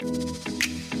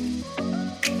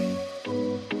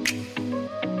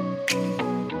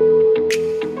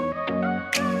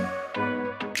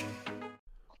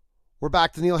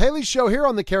back to the Neil Haley Show here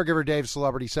on the Caregiver Dave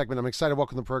Celebrity segment. I'm excited to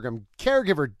welcome to the program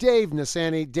Caregiver Dave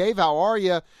Nassaney. Dave, how are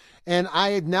you? And I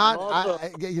have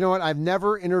not, you know what? I've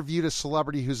never interviewed a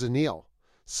celebrity who's a Neil.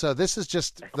 So this is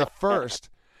just the first.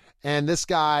 And this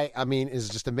guy, I mean, is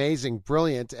just amazing,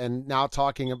 brilliant. And now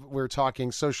we're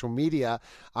talking social media.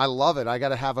 I love it. I got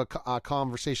to have a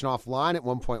conversation offline at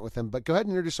one point with him. But go ahead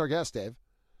and introduce our guest, Dave.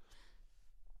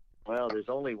 Well, there's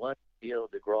only one Neil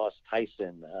deGrasse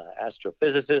Tyson,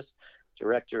 astrophysicist,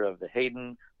 director of the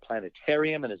Hayden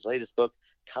Planetarium, and his latest book,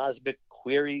 Cosmic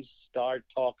Queries, Star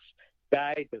Talks,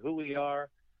 Guide to Who We Are,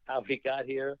 How We Got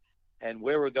Here, and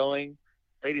Where We're Going.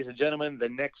 Ladies and gentlemen, the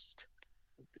next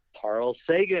Carl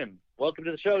Sagan. Welcome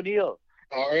to the show, Neil.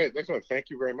 All right, excellent. Thank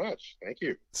you very much. Thank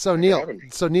you. So Neil,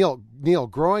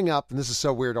 growing up, and this is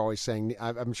so weird always saying,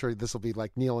 I'm sure this will be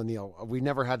like Neil and Neil. We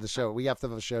never had the show. We have to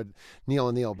have a show, Neil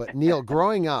and Neil. But Neil,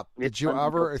 growing up, did you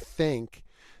ever think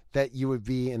that you would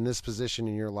be in this position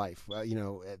in your life,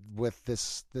 with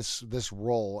this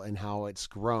role and how it's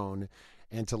grown,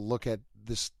 and to look at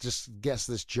this, just guess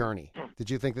this journey? Did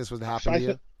you think this would happen to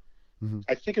you?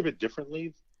 I think of it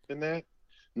differently than that.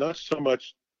 Not so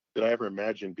much that I ever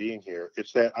imagined being here.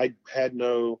 It's that I had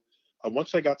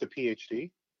once I got the PhD,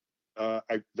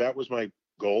 that was my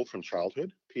goal from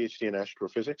childhood, PhD in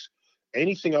astrophysics.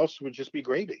 Anything else would just be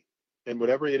gravy. And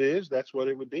whatever it is, that's what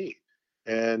it would be.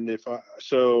 And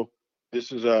so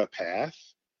this is a path.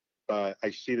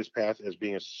 I see this path as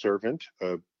being a servant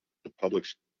of the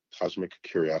public's cosmic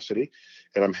curiosity.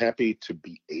 And I'm happy to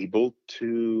be able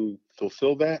to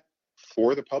fulfill that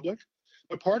for the public.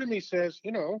 But part of me says,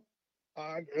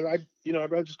 I'd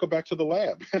rather just go back to the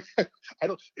lab. I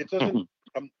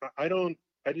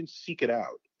didn't seek it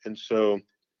out. And so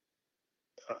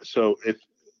if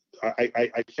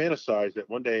I fantasize that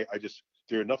one day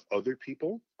there are enough other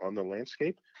people on the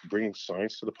landscape bringing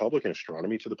science to the public and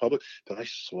astronomy to the public that I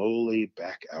slowly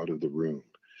back out of the room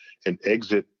and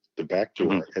exit the back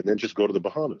door and then just go to the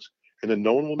Bahamas. And then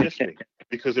no one will miss me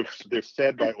because they're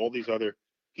fed by all these other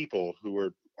people who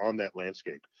are on that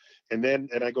landscape. And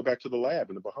I go back to the lab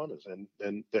in the Bahamas,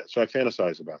 so I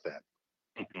fantasize about that.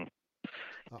 Mm-hmm.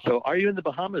 So, are you in the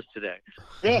Bahamas today?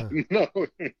 Yeah, no,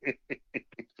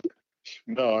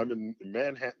 no, I'm in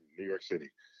Manhattan, New York City,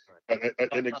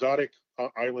 an exotic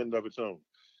island of its own.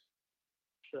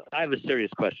 So I have a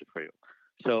serious question for you.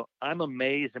 So, I'm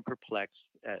amazed and perplexed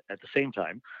at the same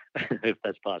time, if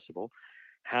that's possible,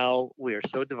 how we are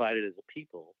so divided as a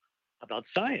people about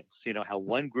science. How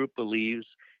one group believes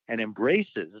and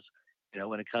embraces,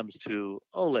 when it comes to,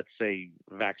 let's say,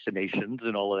 vaccinations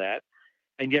and all of that,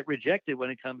 and yet rejected when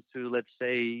it comes to, let's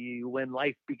say, when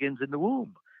life begins in the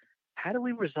womb. How do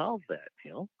we resolve that,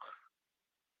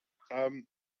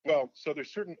 Well, so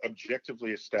there's certain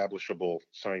objectively establishable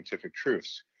scientific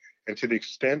truths. And to the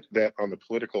extent that on the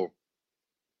political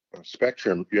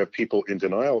spectrum, you have people in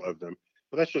denial of them,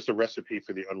 well, that's just a recipe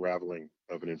for the unraveling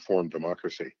of an informed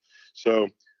democracy. So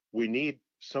we need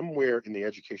somewhere in the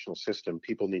educational system,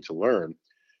 people need to learn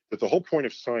that the whole point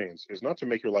of science is not to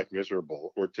make your life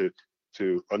miserable or to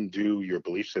undo your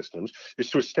belief systems, is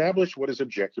to establish what is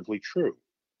objectively true.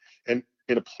 And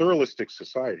in a pluralistic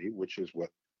society, which is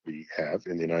what we have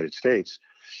in the United States,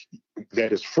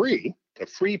 that is free, a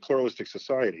free pluralistic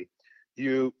society,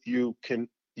 you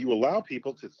allow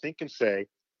people to think and say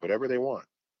whatever they want.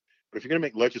 But if you're going to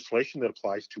make legislation that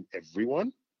applies to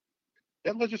everyone,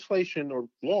 that legislation or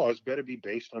laws better be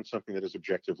based on something that is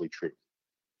objectively true.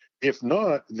 If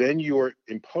not, then you are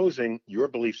imposing your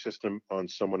belief system on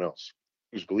someone else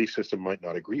whose belief system might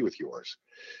not agree with yours.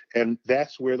 And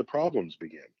that's where the problems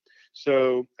begin.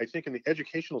 So I think in the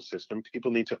educational system, people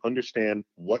need to understand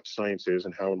what science is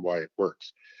and how and why it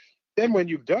works. Then when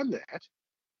you've done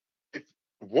that,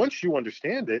 once you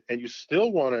understand it and you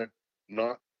still want to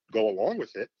not go along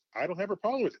with it, I don't have a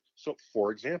problem with it. So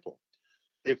for example,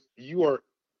 if you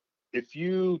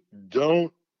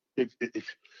don't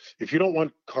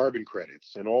want carbon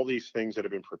credits and all these things that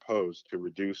have been proposed to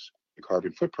reduce the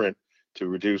carbon footprint, to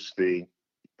reduce the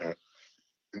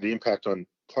impact on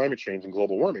climate change and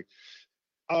global warming,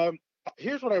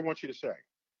 here's what I want you to say.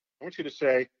 I want you to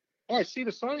say, "Oh, I see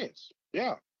the science.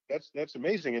 Yeah, that's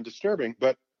amazing and disturbing,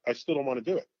 but I still don't want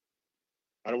to do it.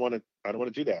 I don't want to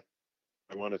do that.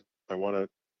 I want to."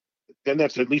 Then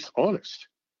that's at least honest.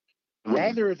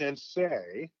 Rather than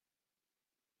say,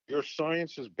 your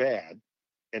science is bad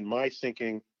and my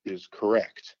thinking is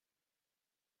correct,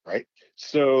 right?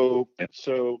 So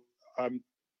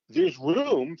there's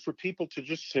room for people to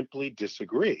just simply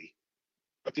disagree,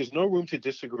 but there's no room to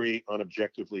disagree on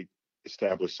objectively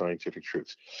established scientific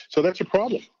truths. So that's a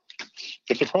problem.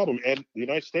 It's a problem. And the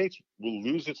United States will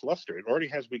lose its luster. It already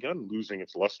has begun losing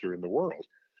its luster in the world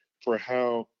for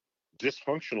how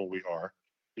dysfunctional we are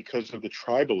because of the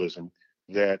tribalism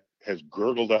that has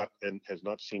gurgled up and has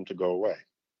not seemed to go away.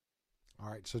 All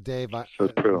right, so Dave, So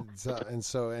true.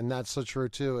 And that's so true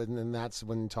too, and then that's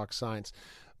when you talk science.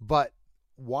 But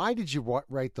why did you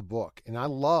write the book? And I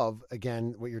love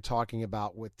again what you're talking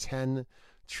about with 10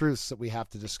 truths that we have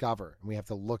to discover and we have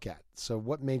to look at. So,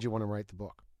 what made you want to write the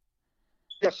book?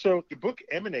 Yeah, so the book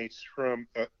emanates from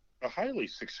a highly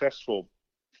successful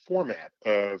format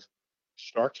of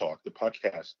Star Talk, the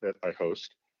podcast that I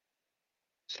host.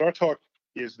 Star Talk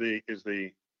is a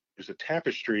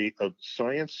tapestry of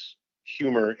science,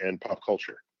 humor, and pop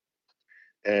culture.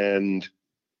 And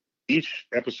each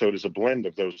episode is a blend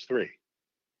of those three.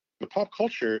 The pop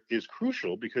culture is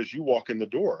crucial because you walk in the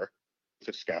door with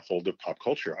a scaffold of pop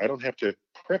culture. I don't have to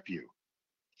prep you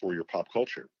for your pop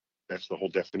culture. That's the whole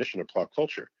definition of pop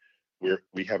culture, where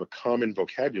we have a common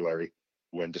vocabulary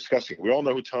when discussing. We all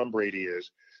know who Tom Brady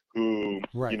is, who,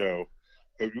 Right. There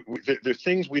are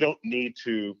things we don't need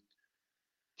to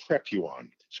prep you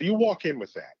on. So you walk in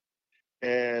with that.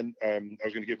 And I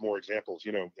was going to give more examples,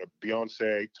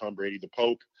 Beyonce, Tom Brady, the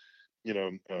Pope,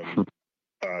 Joe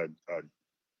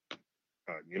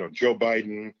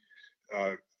Biden.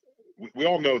 We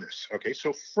all know this. Okay.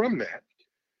 So from that,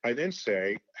 I then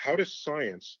say, how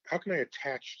can I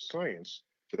attach science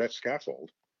to that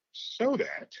scaffold so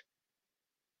that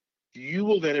you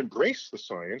will then embrace the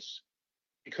science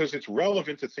because it's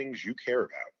relevant to things you care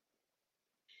about?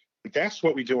 That's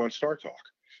what we do on Star Talk.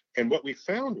 And what we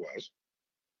found was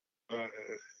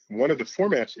one of the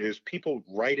formats is people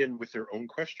write in with their own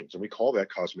questions, and we call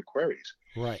that Cosmic Queries.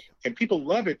 Right. And people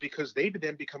love it because they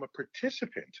then become a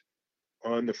participant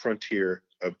on the frontier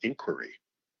of inquiry.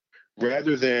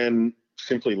 Rather than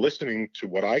simply listening to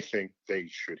what I think they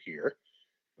should hear,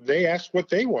 they ask what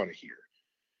they want to hear.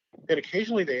 And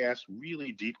occasionally they ask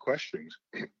really deep questions.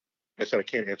 I said, I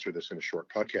can't answer this in a short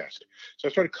podcast. So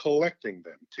I started collecting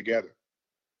them together.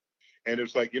 And it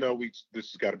was like,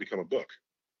 this has got to become a book,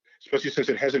 especially since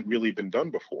it hasn't really been done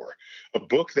before. A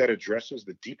book that addresses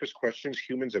the deepest questions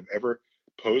humans have ever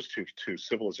posed to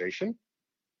civilization.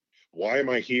 Why am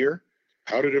I here?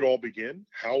 How did it all begin?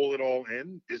 How will it all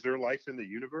end? Is there life in the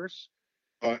universe?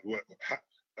 How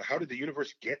did the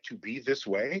universe get to be this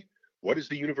way? What is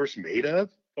the universe made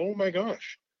of? Oh my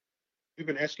gosh. We've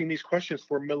been asking these questions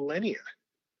for millennia.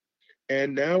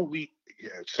 And now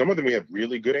some of them we have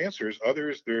really good answers.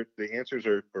 Others, the answers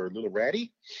are a little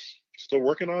ratty. Still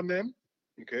working on them.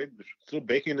 Okay. Still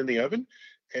baking in the oven.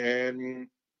 And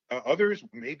others,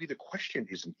 maybe the question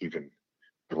isn't even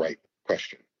the right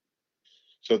question.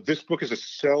 So this book is a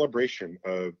celebration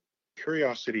of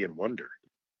curiosity and wonder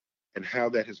and how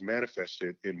that has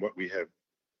manifested in what we have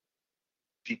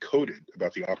decoded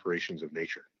about the operations of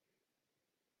nature.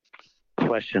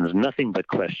 Questions, nothing but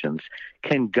questions.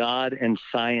 Can God and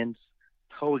science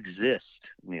coexist,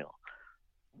 Neil?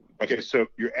 Okay, so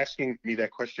you're asking me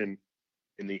that question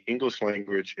in the English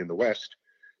language in the West.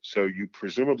 So you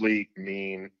presumably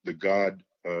mean the God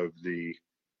of the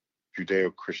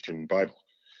Judeo-Christian Bible.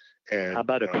 And, how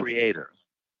about a creator?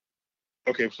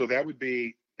 Okay, so that would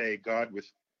be a God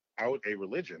without a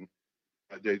religion.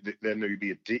 Then there would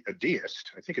be a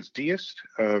deist. I think it's deist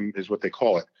is what they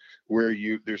call it, where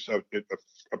there's a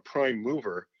prime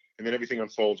mover, and then everything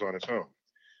unfolds on its own.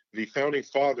 The founding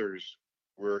fathers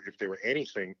were, if they were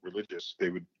anything religious,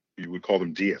 you would call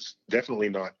them deists. Definitely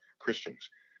not Christians.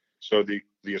 So the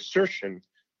assertion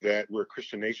that we're a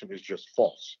Christian nation is just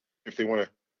false. If they want to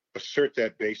assert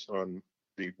that based on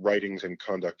the writings and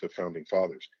conduct of founding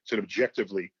fathers, it's an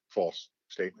objectively false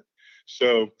statement.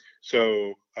 So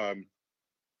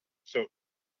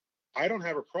I don't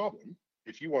have a problem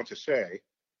if you want to say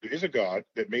there is a God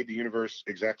that made the universe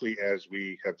exactly as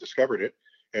we have discovered it,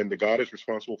 and the God is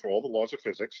responsible for all the laws of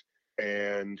physics.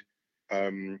 And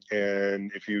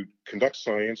if you conduct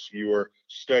science, you are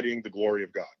studying the glory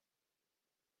of God.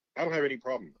 I don't have any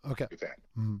problem with that.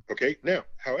 Mm-hmm. Okay. Now,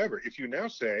 however, if you now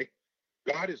say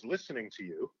God is listening to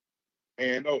you,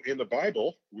 and in the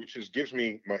Bible, which gives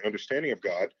me my understanding of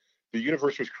God, the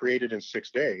universe was created in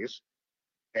 6 days,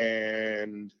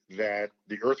 and that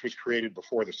the earth was created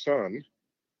before the sun,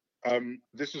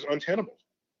 this is untenable.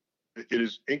 It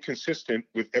is inconsistent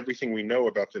with everything we know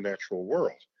about the natural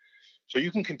world. So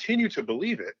you can continue to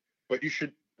believe it, but you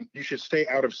should stay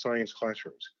out of science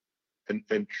classrooms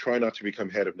and try not to become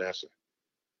head of NASA.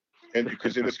 And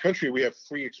because in this country we have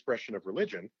free expression of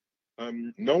religion,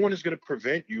 no one is going to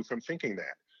prevent you from thinking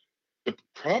that. The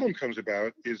problem comes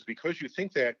about is because you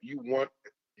think that, you want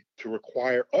to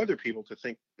require other people to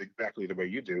think exactly the way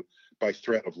you do by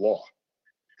threat of law.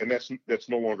 And that's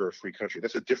no longer a free country.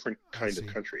 That's a different kind of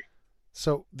country.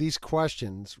 So these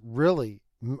questions really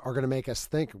are going to make us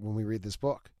think when we read this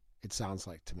book, it sounds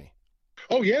like to me.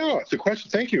 Oh, yeah. It's a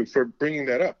question. Thank you for bringing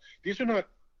that up. These are not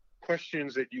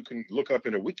questions that you can look up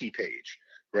in a wiki page,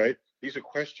 right? These are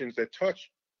questions that touch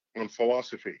on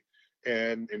philosophy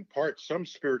and in part some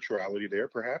spirituality there,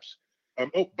 perhaps.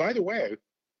 Oh, by the way,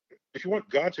 if you want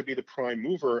God to be the prime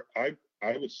mover, I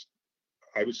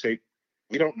would say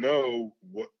we don't know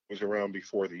what was around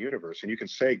before the universe, and you can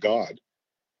say God,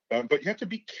 but you have to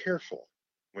be careful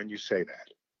when you say that.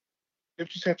 You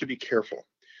just have to be careful.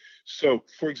 So,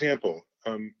 for example,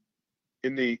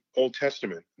 in the Old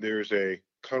Testament, there's a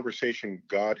conversation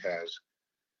God has.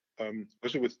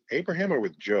 Was it with Abraham or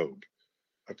with Job?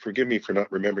 Forgive me for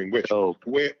not remembering which. Job.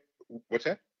 What's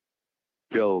that?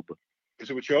 Job. Is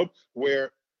it with Job?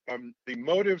 Where the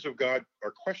motives of God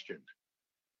are questioned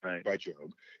by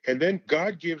Job. And then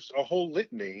God gives a whole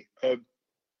litany of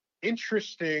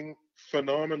interesting,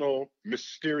 phenomenal,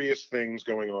 mysterious things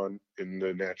going on in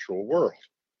the natural world,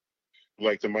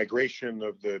 like the migration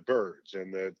of the birds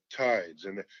and the tides.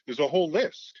 And there's a whole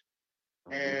list.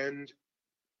 And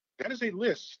that is a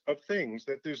list of things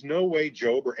that there's no way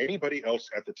Job or anybody else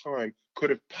at the time could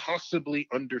have possibly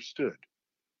understood.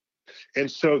 And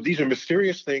so these are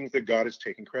mysterious things that God is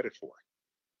taking credit for.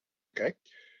 Okay?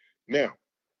 Now,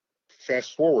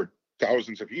 fast forward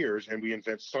thousands of years, and we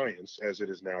invent science as it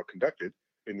is now conducted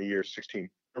in the year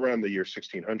around the year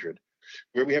 1600,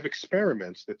 where we have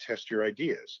experiments that test your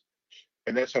ideas.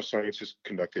 And that's how science is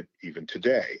conducted even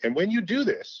today. And when you do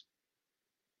this,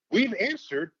 we've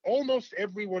answered almost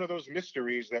every one of those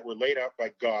mysteries that were laid out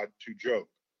by God to Job.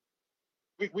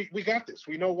 We got this.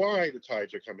 We know why the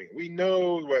tides are coming. We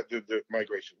know what the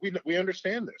migration. We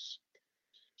understand this.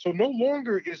 So no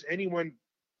longer is anyone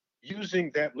using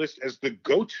that list as the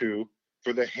go-to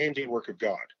for the handiwork of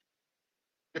God.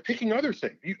 They're picking other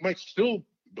things. You might still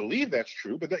believe that's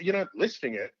true, but you're not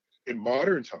listing it in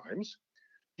modern times.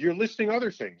 You're listing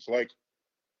other things like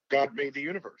God made the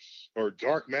universe, or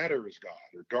dark matter is God,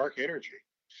 or dark energy.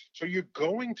 So you're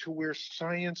going to where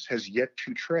science has yet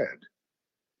to tread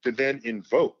to then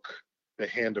invoke the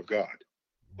hand of God.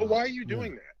 But why are you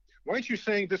doing that? Why aren't you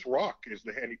saying this rock is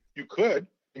the hand? You could,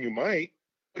 and you might,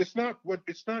 but it's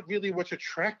not really what's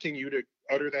attracting you to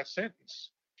utter that sentence.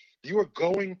 You are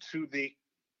going to the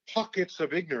pockets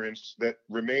of ignorance that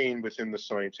remain within the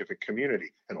scientific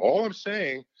community. And all I'm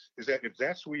saying is that if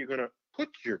that's where you're going to put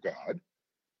your God,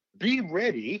 be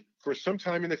ready for some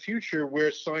time in the future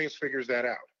where science figures that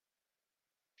out.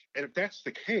 And if that's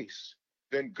the case,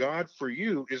 then God for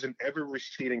you is an ever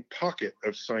receding pocket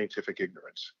of scientific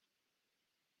ignorance.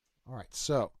 All right.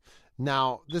 So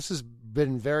now this has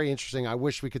been very interesting. I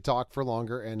wish we could talk for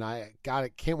longer, and I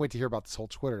can't wait to hear about this whole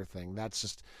Twitter thing. That's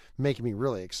just making me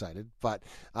really excited. But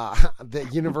the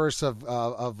universe of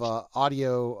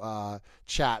audio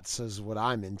chats is what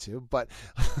I'm into. But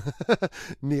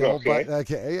Neil,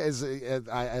 okay.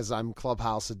 As I'm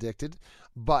Clubhouse addicted.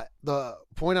 But the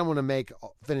point I want to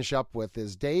finish up with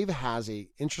is Dave has a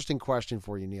interesting question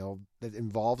for you, Neil, that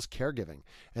involves caregiving.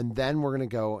 And then we're going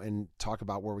to go and talk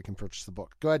about where we can purchase the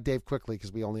book. Go ahead, Dave, quickly,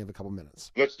 because we only have a couple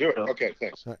minutes. Let's do it. Okay,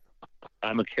 thanks. Right.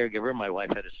 I'm a caregiver. My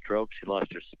wife had a stroke. She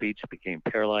lost her speech, became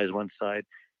paralyzed one side.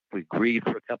 We grieved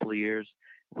for a couple of years.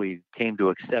 We came to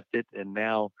accept it, and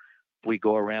now we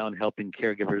go around helping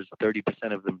caregivers. 30%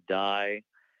 of them die.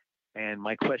 And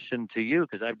my question to you,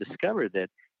 because I've discovered that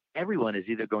everyone is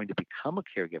either going to become a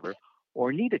caregiver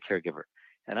or need a caregiver.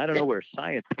 And I don't know where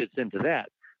science fits into that,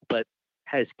 but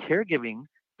has caregiving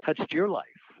touched your life?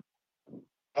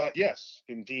 Yes,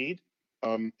 indeed.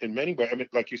 In many ways, I mean,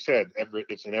 like you said,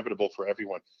 it's inevitable for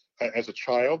everyone. As a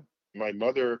child, my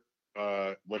mother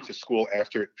went to school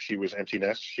after she was empty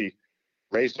nest. She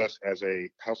raised us as a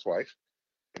housewife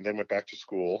and then went back to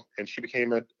school, and she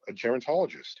became a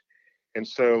gerontologist. And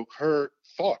so her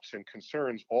thoughts and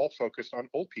concerns all focused on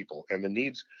old people and the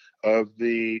needs of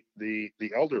the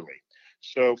elderly.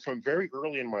 So from very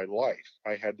early in my life,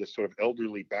 I had this sort of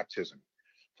elderly baptism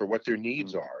for what their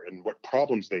needs are and what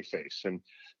problems they face. And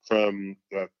from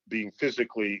being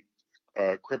physically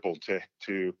crippled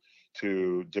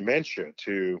to dementia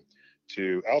to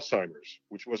Alzheimer's,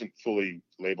 which wasn't fully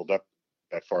labeled up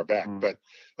that far back. But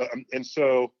and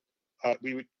so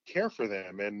we would care for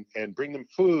them and bring them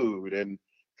food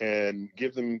and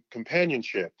give them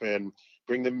companionship and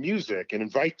bring them music and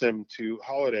invite them to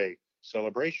holiday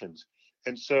celebrations.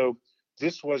 And so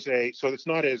so it's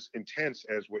not as intense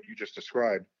as what you just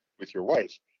described with your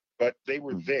wife, but they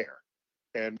were there.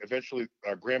 And eventually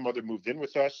our grandmother moved in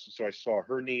with us, so I saw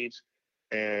her needs.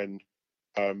 And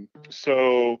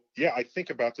So yeah, I think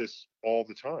about this all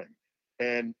the time,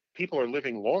 and people are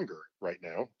living longer right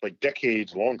now, like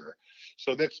decades longer.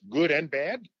 So that's good and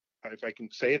bad, if I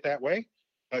can say it that way.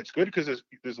 It's good because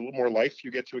there's a little more life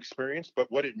you get to experience,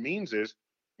 but what it means is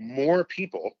more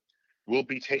people will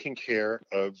be taking care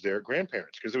of their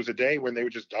grandparents, because there was a day when they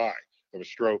would just die of a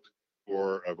stroke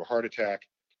or of a heart attack.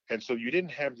 And so you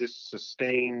didn't have this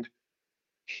sustained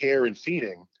care and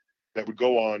feeding that would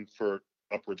go on for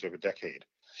upwards of a decade.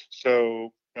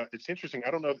 So it's interesting.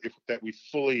 I don't know if that we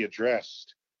fully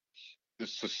addressed the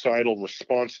societal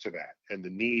response to that and the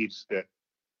needs that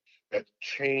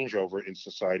changeover in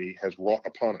society has wrought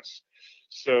upon us.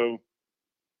 So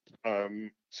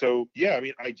yeah, I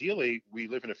mean, ideally, we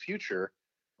live in a future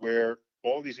where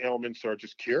all these ailments are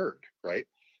just cured, right?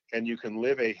 And you can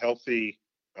live a healthy,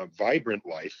 vibrant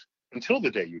life until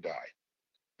the day you die.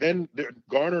 Then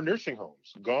gone are nursing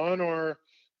homes, gone are,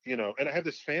 and I have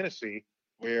this fantasy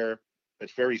where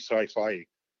it's very sci-fi,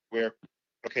 where,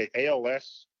 okay,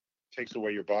 ALS takes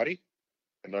away your body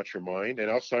and not your mind, and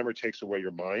Alzheimer takes away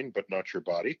your mind but not your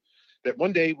body. That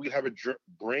one day we have a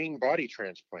brain-body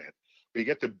transplant. We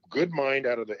get the good mind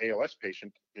out of the ALS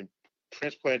patient and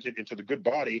transplant it into the good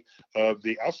body of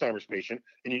the Alzheimer's patient,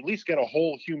 and you at least get a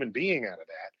whole human being out of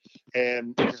that.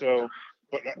 And so,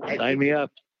 but Sign me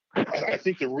up. I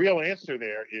think the real answer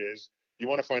there is you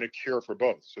want to find a cure for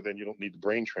both, so then you don't need the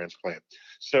brain transplant.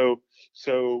 So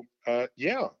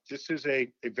yeah, this is a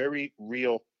very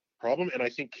real problem, and I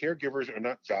think caregivers are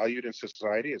not valued in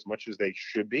society as much as they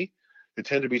should be. There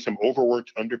tend to be some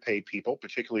overworked, underpaid people,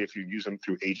 particularly if you use them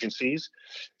through agencies.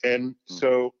 And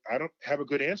so I don't have a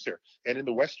good answer. And in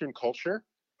the Western culture,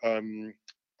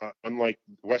 unlike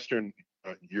Western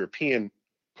European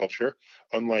culture,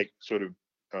 unlike sort of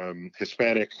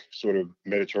Hispanic, sort of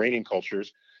Mediterranean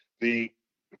cultures, you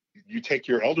take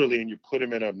your elderly and you put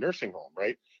them in a nursing home,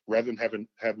 right? Rather than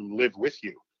have them live with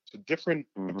you. It's a different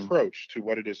approach to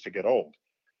what it is to get old,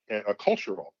 a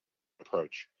cultural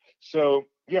approach. So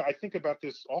yeah, I think about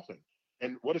this often.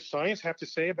 And what does science have to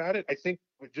say about it? I think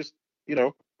we just,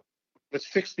 let's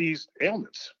fix these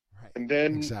ailments. Right. And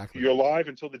then you're alive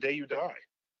until the day you die.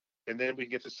 And then we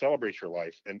get to celebrate your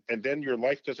life. And then your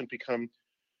life doesn't become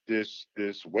this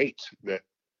weight that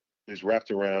is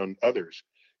wrapped around others,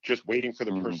 just waiting for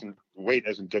the person, wait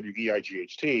as in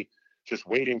WEIGHT, just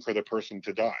waiting for the person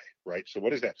to die, right? So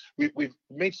what is that? We've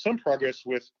made some progress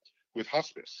with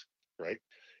hospice, right?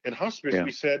 In hospice,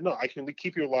 we said, no, I can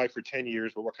keep you alive for 10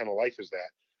 years, but what kind of life is that?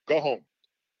 Go home.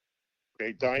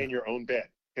 Okay, die in your own bed.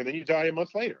 And then you die a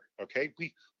month later. Okay,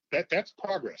 that's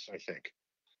progress, I think.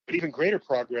 But even greater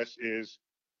progress is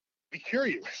we cure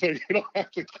you, so you don't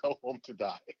have to go home to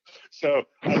die. So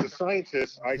as a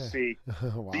scientist, I see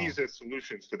these as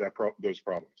solutions to those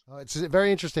problems. It's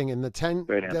very interesting. And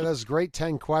those great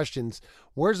 10 questions,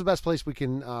 where's the best place we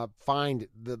can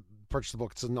purchase the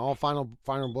book? It's in all final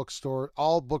bookstore,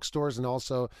 all bookstores, and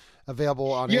also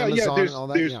available on Amazon and all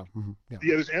that.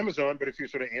 There's Amazon, but if you're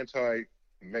sort of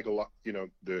anti-mega,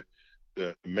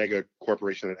 the mega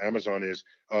corporation that Amazon is,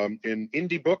 in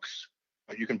indie books,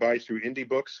 you can buy through indie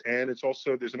books, and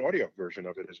there's an audio version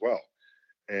of it as well.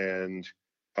 And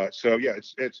so yeah,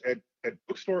 it's at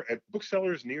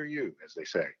booksellers near you, as they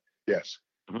say. Yes.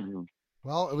 Mm-hmm.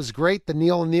 Well, it was great, the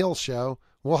Neil and Neil show.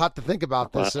 We'll have to think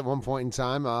about this at one point in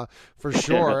time, for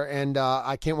sure. And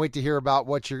I can't wait to hear about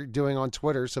what you're doing on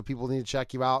Twitter. So people need to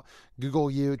check you out,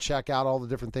 Google you, check out all the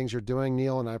different things you're doing,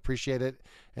 Neil. And I appreciate it.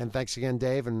 And thanks again,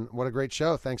 Dave. And what a great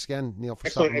show. Thanks again, Neil,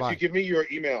 for stopping by. If you give me your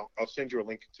email, I'll send you a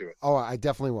link to it. Oh, I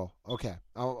definitely will. Okay.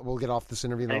 We'll get off this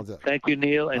interview and I'll do it. Thank you,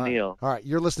 Neil and Neil. All right.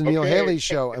 You're listening to Neil Haley's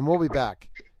show, and we'll be back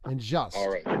in just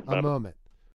a moment.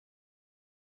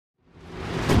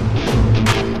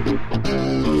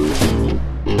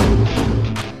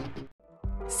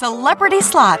 Celebrity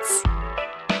Slots.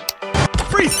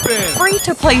 Free spin. Free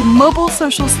to play mobile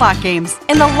social slot games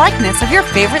in the likeness of your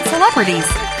favorite celebrities.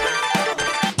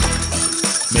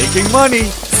 Making money.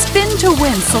 Spin to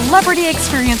win celebrity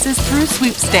experiences through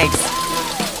sweepstakes.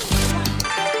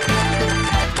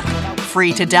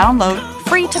 Free to download,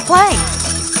 free to play.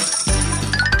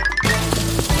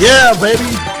 Yeah, baby.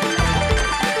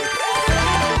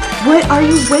 What are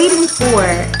you waiting for?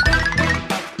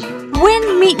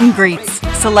 Win meet and greets,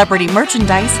 celebrity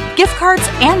merchandise, gift cards,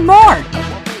 and more.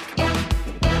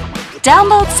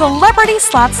 Download Celebrity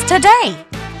Slots today.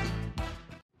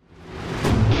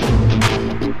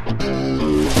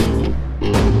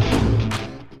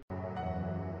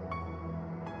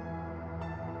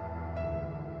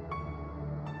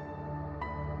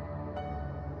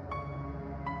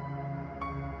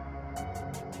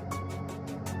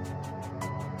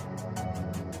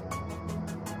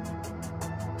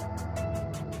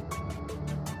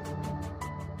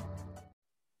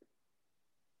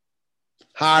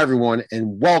 Hi, everyone,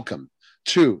 and welcome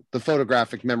to the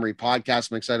Photographic Memory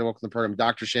Podcast. I'm excited to welcome to the program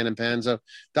Dr. Shannon Panza.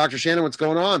 Dr. Shannon, what's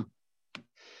going on?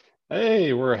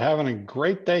 Hey, we're having a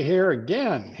great day here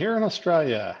again, here in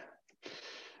Australia.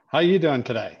 How are you doing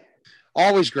today?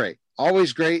 Always great.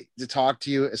 Always great to talk to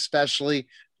you, especially.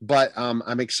 But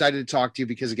I'm excited to talk to you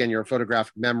because, again, you're a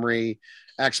photographic memory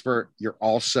expert. You're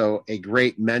also a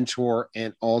great mentor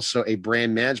and also a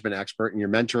brand management expert. And your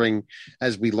mentoring,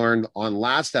 as we learned on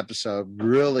last episode,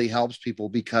 really helps people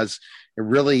because it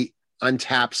really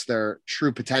untaps their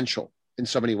true potential in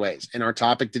so many ways. And our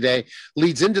topic today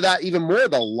leads into that even more,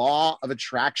 the law of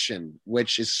attraction,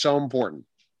 which is so important.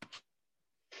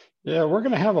 Yeah, we're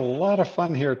going to have a lot of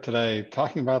fun here today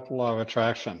talking about the law of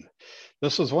attraction.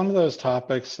 This is one of those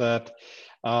topics that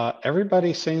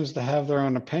everybody seems to have their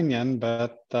own opinion,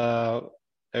 but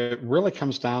it really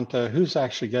comes down to who's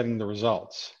actually getting the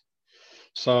results.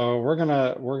 So we're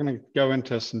gonna go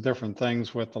into some different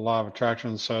things with the law of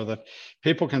attraction so that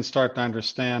people can start to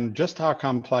understand just how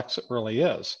complex it really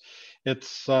is.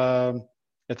 It's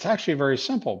actually very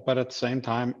simple, but at the same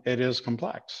time, it is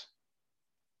complex.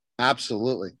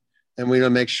 Absolutely. And we want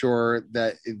to make sure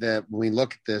that when we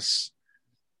look at this,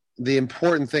 the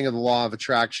important thing of the law of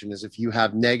attraction is if you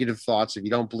have negative thoughts, if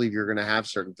you don't believe you're going to have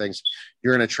certain things,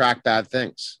 you're going to attract bad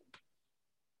things.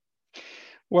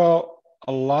 Well,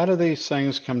 a lot of these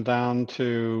things come down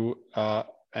to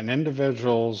an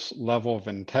individual's level of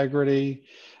integrity,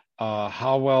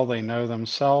 how well they know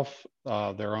themselves,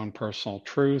 their own personal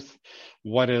truth,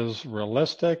 what is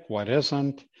realistic, what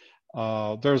isn't.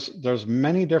 There's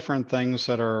many different things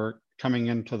that are coming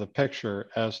into the picture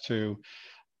as to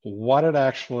what it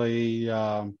actually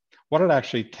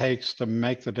takes to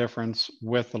make the difference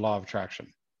with the law of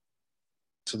attraction.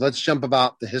 So let's jump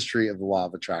about the history of the law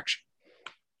of attraction.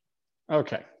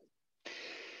 Okay.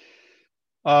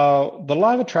 The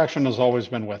law of attraction has always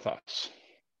been with us,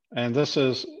 and this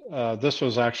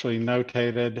was actually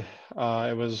notated.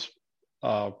 It was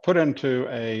put into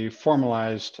a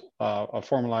formalized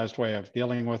way of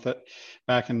dealing with it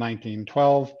back in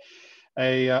 1912.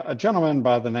 A gentleman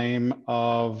by the name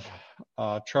of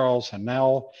Charles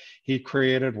Haanel, he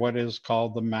created what is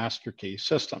called the Master Key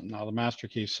System. Now, the Master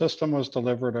Key System was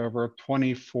delivered over a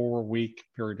 24-week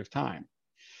period of time.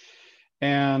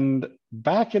 And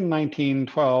back in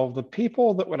 1912, the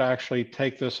people that would actually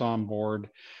take this on board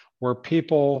were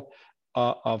people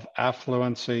of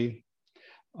affluency.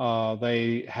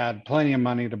 They had plenty of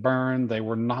money to burn. They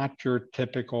were not your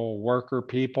typical worker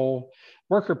people.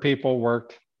 Worker people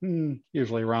worked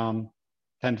usually around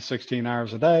 10 to 16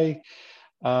 hours a day,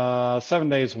 7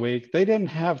 days a week. They didn't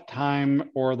have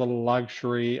time or the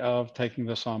luxury of taking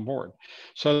this on board.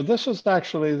 So this was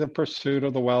actually the pursuit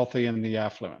of the wealthy and the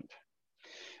affluent.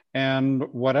 And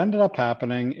what ended up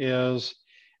happening is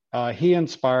he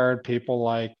inspired people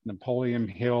like Napoleon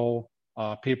Hill,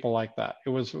 people like that. It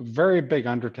was a very big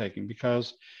undertaking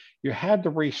because you had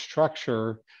to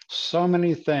restructure so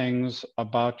many things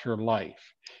about your life.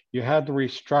 You had to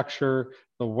restructure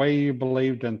the way you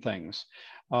believed in things,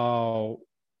 how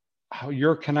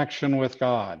your connection with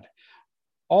God,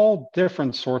 all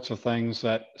different sorts of things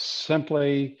that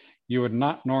simply you would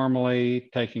not normally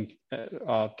take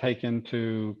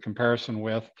into comparison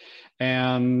with.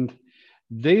 And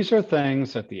these are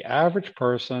things that the average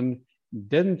person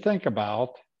didn't think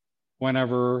about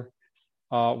whenever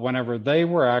they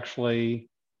were actually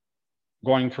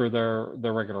going through their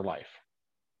regular life.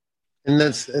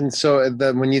 And so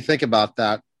when you think about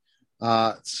that,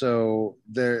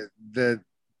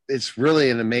 it's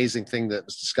really an amazing thing that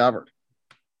was discovered.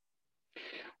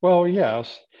 Well,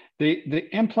 yes, the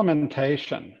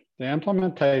implementation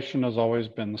has always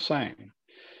been the same.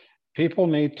 People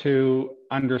need to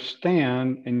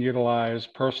understand and utilize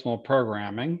personal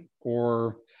programming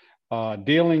or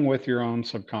dealing with your own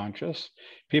subconscious.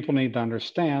 People need to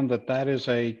understand that that is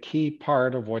a key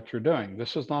part of what you're doing.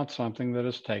 This is not something that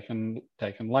is taken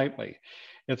lightly.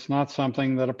 It's not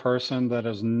something that a person that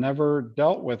has never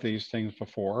dealt with these things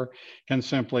before can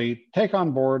simply take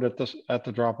on board at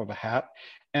the drop of a hat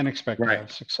and expect to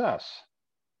have success.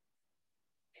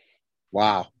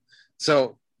 Wow.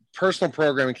 So personal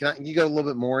programming, can you go a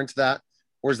little bit more into that?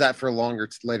 Or is that for a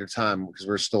later time because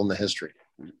we're still in the history?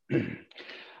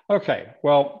 Okay.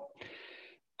 Well,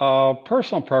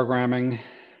 personal programming,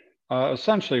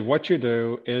 essentially what you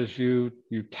do is you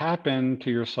tap into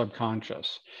your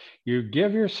subconscious. You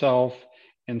give yourself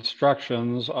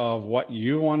instructions of what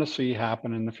you want to see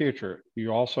happen in the future.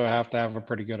 You also have to have a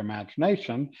pretty good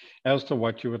imagination as to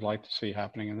what you would like to see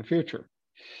happening in the future.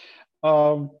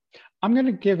 I'm going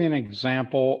to give you an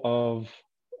example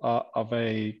of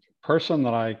a person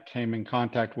that I came in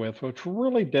contact with, which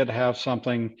really did have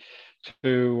something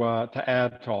to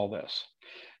add to all this.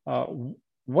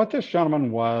 What this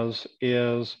gentleman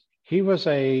is he was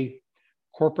a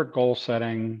corporate goal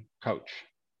setting coach.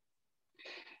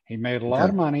 He made a lot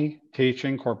of money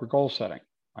teaching corporate goal setting.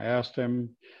 I asked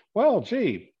him, well,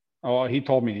 gee, he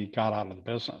told me he got out of the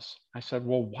business. I said,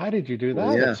 well, why did you do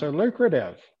that? It's so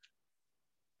lucrative.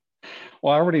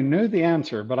 Well, I already knew the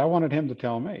answer, but I wanted him to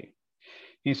tell me.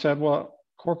 He said, well,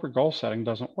 corporate goal setting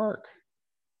doesn't work.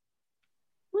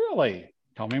 Really?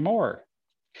 Tell me more.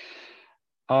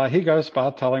 He goes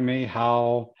about telling me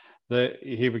how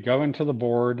he would go into the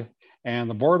board, and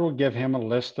the board would give him a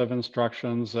list of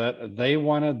instructions that they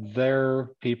wanted their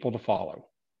people to follow.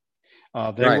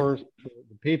 The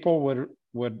people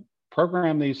would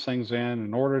program these things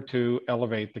in order to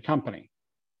elevate the company.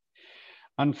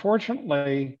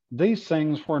 Unfortunately, these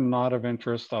things were not of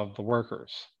interest of the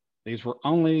workers. These were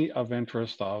only of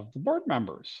interest of the board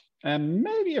members and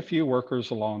maybe a few workers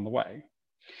along the way.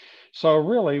 So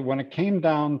really, when it came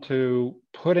down to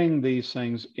putting these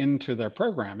things into their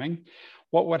programming,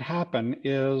 what would happen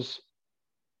is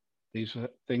these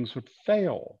things would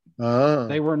fail.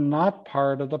 They were not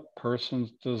part of the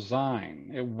person's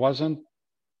design. It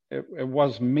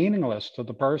was meaningless to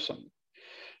the person.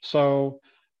 So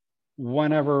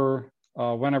whenever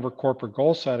corporate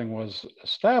goal setting was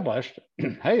established,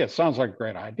 hey, it sounds like a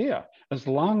great idea, as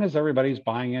long as everybody's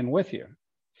buying in with you.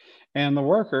 And the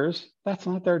workers, that's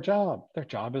not their job. Their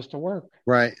job is to work.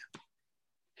 Right.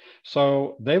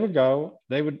 So they would go,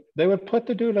 they would put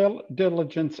the due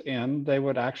diligence in, they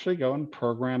would actually go and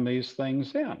program these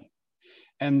things in.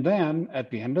 And then at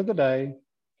the end of the day,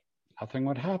 nothing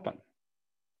would happen.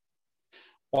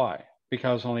 Why?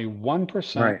 Because only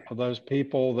 1% of those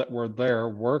people that were there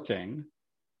working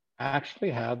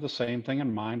actually had the same thing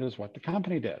in mind as what the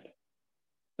company did.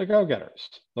 The go-getters,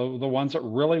 the ones that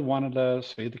really wanted to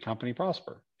see the company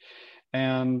prosper.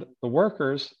 And the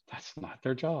workers, that's not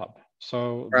their job.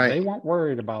 So they weren't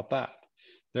worried about that.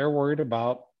 They're worried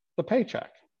about the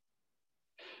paycheck.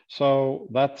 So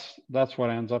that's what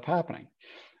ends up happening.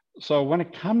 So when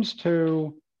it comes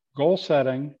to goal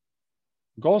setting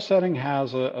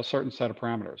has a certain set of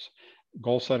parameters.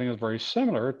 Goal setting is very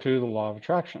similar to the law of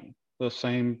attraction.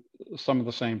 Some of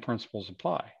the same principles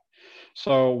apply.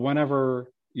 So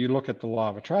whenever you look at the law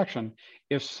of attraction,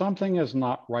 if something is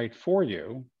not right for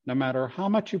you, no matter how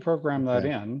much you program that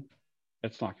in,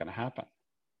 it's not going to happen.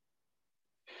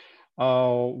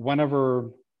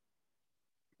 Whenever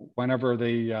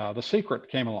the Secret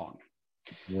came along,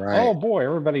 oh boy,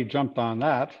 everybody jumped on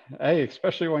that. Hey,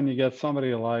 especially when you get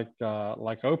somebody like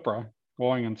Oprah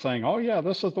going and saying, "Oh yeah,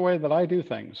 this is the way that I do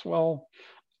things." Well,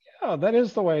 yeah, that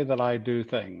is the way that I do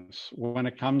things when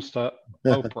it comes to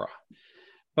Oprah.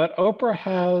 But Oprah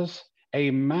has a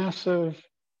massive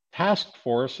task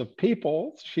force of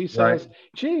people. She says,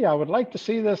 gee, I would like to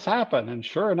see this happen. And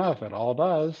sure enough, it all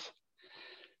does.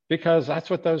 Because that's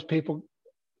what those people.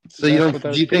 So you don't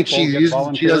think she used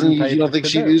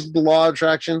the law of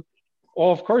attraction?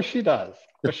 Well, of course she does.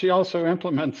 But she also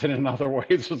implements it in other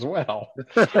ways as well.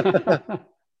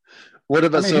 What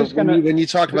about, when you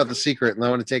talk about The Secret, and I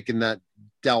want to take in that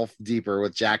delve deeper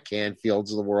with Jack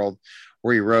Canfield's of the world,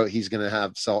 where he wrote he's going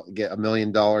to get $1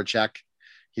 million check.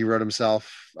 He wrote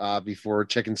himself before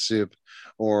Chicken Soup,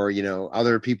 or,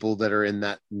 other people that are in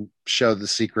that show, The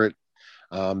Secret,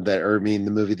 the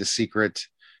movie, The Secret.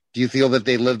 Do you feel that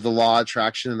they lived the law of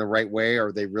attraction in the right way,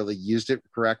 or they really used it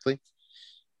correctly?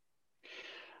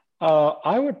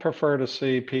 I would prefer to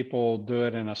see people do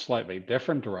it in a slightly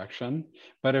different direction,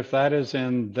 but if that is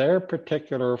in their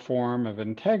particular form of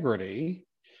integrity,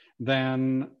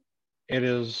 then it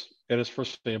is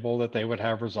foreseeable that they would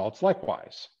have results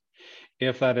likewise.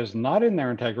 If that is not in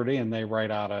their integrity and they write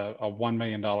out a $1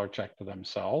 million check to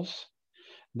themselves,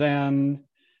 then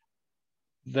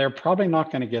they're probably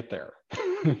not going to get there.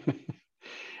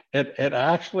 It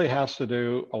actually has to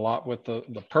do a lot with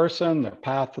the person, their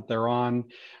path that they're on,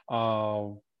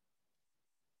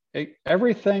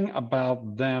 everything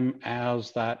about them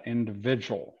as that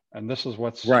individual. And this is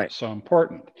what's so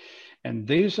important. And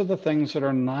these are the things that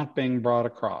are not being brought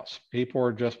across. People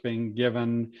are just being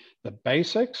given the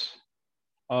basics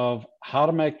of how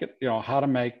to make it, how to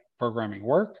make programming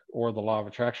work or the law of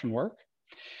attraction work.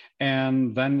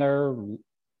 And then they're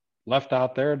left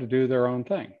out there to do their own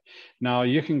thing. Now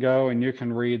you can go and you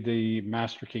can read the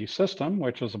Master Key System,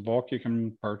 which is a book you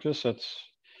can purchase. It's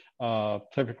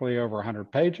typically over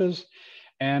 100 pages,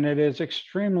 and it is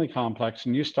extremely complex.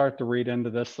 And you start to read into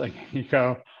this thing and you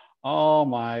go, oh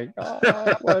my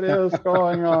God, what is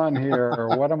going on here?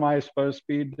 What am I supposed to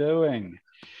be doing?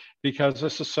 because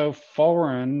this is so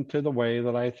foreign to the way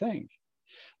that I think.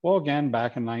 Well, again,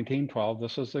 back in 1912,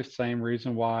 this is the same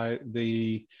reason why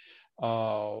the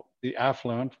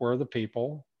affluent were the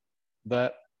people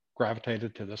that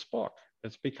gravitated to this book.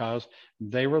 It's because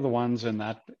they were the ones in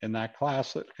that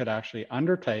class that could actually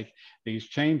undertake these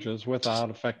changes without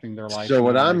affecting their life. So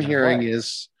what I'm hearing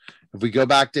is, if we go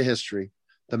back to history,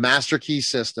 the Master Key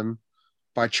System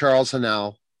by Charles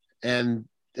Haanel and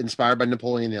inspired by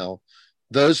Napoleon Hill,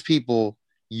 those people,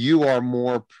 you are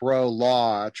more pro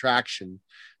law attraction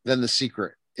than The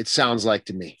Secret. It sounds like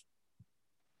to me.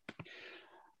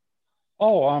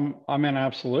 Oh, I'm in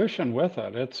absolution with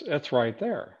it. It's right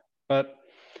there. But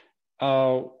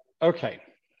okay,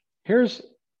 here's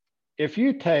if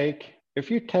you take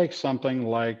something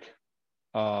like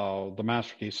the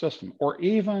Master Key System, or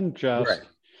even just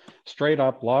straight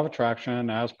up law of attraction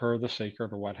as per The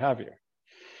Secret or what have you,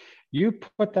 you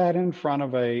put that in front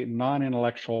of a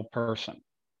non-intellectual person,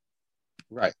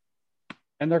 right?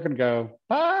 And they're going to go,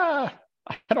 I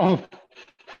don't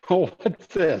know what's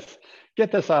this.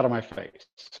 Get this out of my face.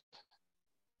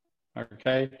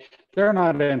 Okay, they're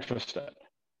not interested.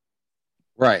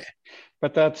 Right.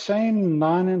 But that same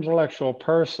non-intellectual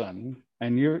person,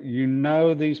 and you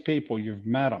know these people, you've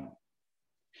met them.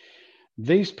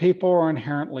 These people are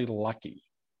inherently lucky.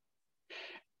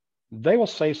 They will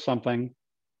say something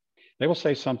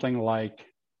like,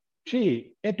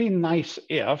 gee, it'd be nice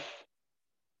if,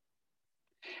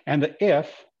 and the if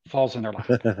falls in their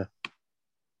lap.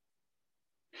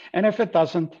 And if it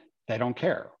doesn't, they don't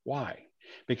care. Why?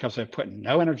 Because they've put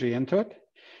no energy into it.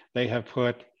 They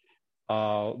haven't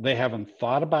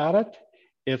thought about it.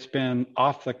 It's been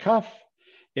off the cuff.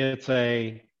 It's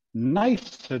a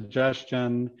nice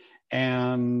suggestion,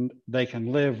 and they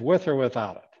can live with or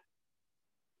without it.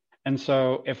 And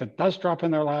so if it does drop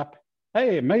in their lap,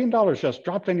 hey, $1 million just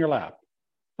dropped in your lap.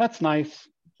 That's nice.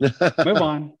 Move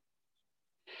on.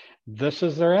 This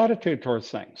is their attitude towards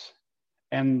things.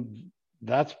 And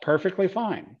that's perfectly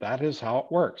fine. That is how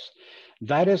it works.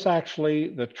 That is actually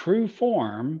the true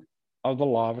form of the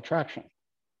law of attraction.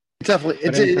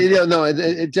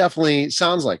 It definitely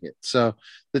sounds like it. So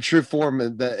the true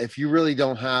form, that if you really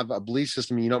don't have a belief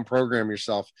system, you don't program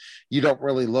yourself, you don't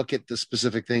really look at the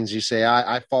specific things. You say,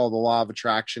 I follow the law of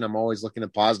attraction. I'm always looking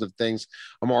at positive things.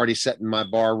 I'm already setting my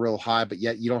bar real high, but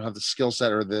yet you don't have the skill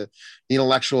set or the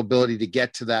intellectual ability to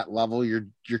get to that level. You're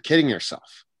kidding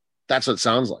yourself. That's what it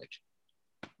sounds like.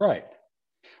 Right.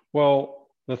 Well,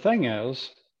 the thing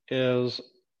is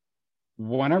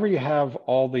whenever you have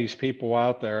all these people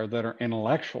out there that are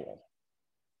intellectual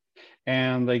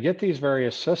and they get these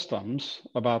various systems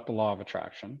about the law of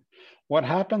attraction, what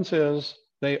happens is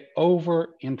they over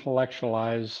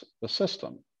intellectualize the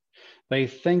system. They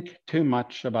think too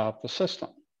much about the system.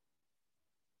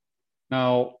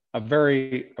 Now, a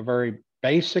very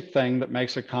basic thing that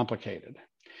makes it complicated.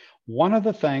 One of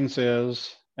the things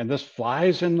is, and this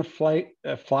flies in the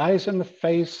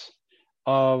face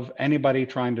of anybody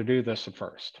trying to do this at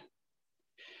first.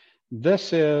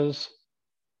 This is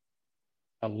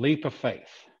a leap of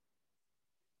faith.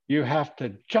 You have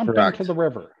to jump into the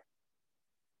river.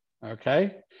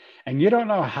 Okay? And you don't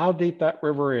know how deep that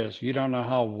river is. You don't know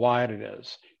how wide it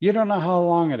is. You don't know how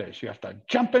long it is. You have to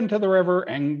jump into the river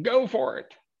and go for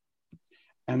it.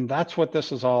 And that's what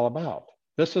this is all about.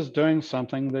 This is doing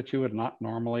something that you would not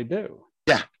normally do.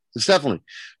 Yeah. It's definitely,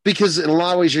 because in a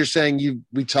lot of ways you're saying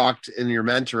we talked in your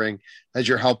mentoring as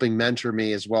you're helping mentor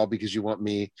me as well, because you want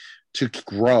me to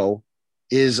grow,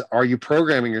 are you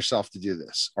programming yourself to do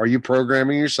this? Are you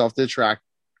programming yourself to attract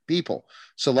people?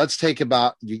 So let's take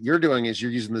about you're doing is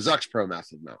you're using the ZuxPro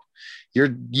method now.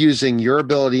 You're using your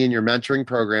ability in your mentoring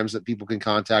programs that people can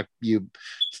contact you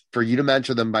for you to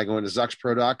mentor them by going to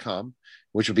ZuxPro.com,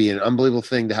 which would be an unbelievable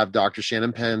thing to have Dr.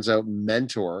 Shannon Panzo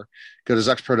mentor. Go to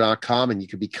ZuxPro.com and you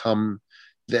can become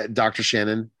Dr.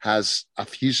 Shannon has a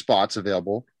few spots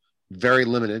available, very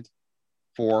limited,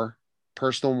 for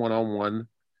personal one-on-one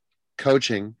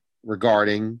coaching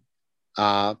regarding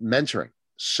mentoring.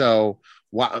 So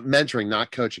mentoring,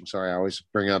 not coaching. Sorry, I always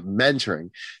bring up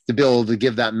mentoring to be able to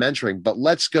give that mentoring. But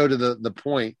let's go to the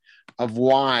point of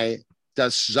why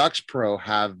does ZuxPro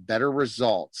have better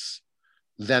results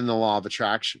than the law of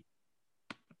attraction?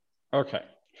 Okay.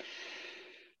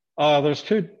 There's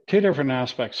two different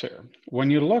aspects here. When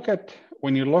you look at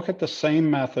the same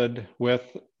method with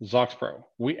ZuxPro,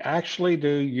 we actually do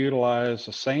utilize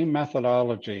the same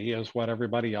methodology as what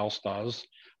everybody else does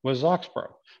with ZuxPro,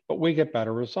 but we get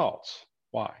better results.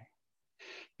 Why?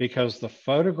 Because the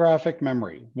photographic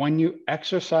memory, when you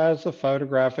exercise the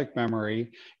photographic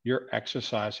memory, you're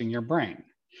exercising your brain.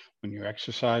 When you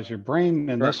exercise your brain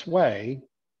in this way,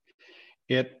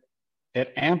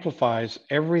 it amplifies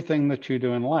everything that you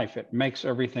do in life. It makes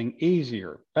everything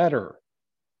easier, better.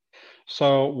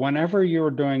 So whenever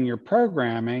you're doing your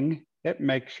programming, it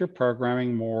makes your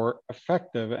programming more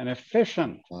effective and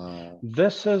efficient. Wow.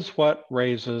 This is what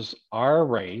raises our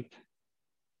rate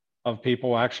of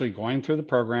people actually going through the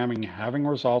programming, having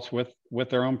results with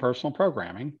their own personal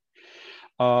programming.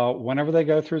 Whenever they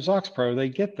go through ZoxPro, they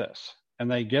get this,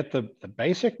 and they get the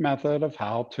basic method of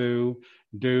how to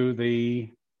do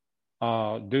the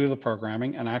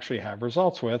programming and actually have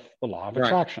results with the law of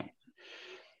attraction.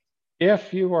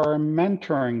 If you are a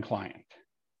mentoring client,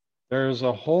 there's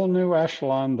a whole new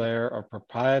echelon there of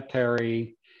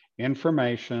proprietary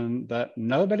information that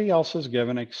nobody else is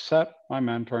given except my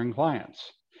mentoring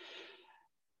clients.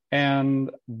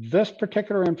 And this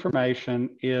particular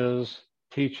information is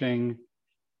teaching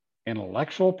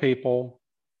intellectual people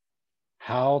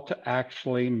how to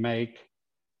actually make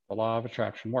the law of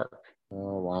attraction work.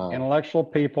 Oh, wow. Intellectual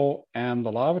people and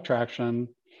the law of attraction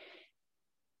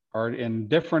are in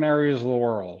different areas of the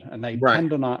world, and they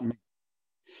tend to not meet,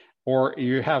 or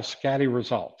you have scatty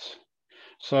results.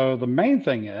 So the main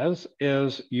thing is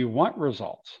you want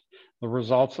results. The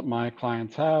results that my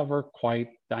clients have are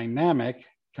quite dynamic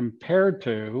compared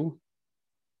to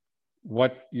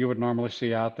what you would normally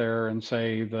see out there and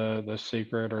say the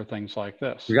secret or things like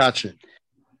this. Gotcha.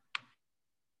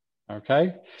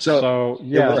 Okay. So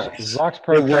yes,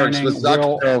 ZoxPro training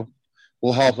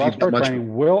will help you. ZoxPro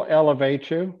training will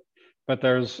elevate you, but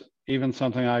there's even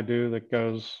something I do that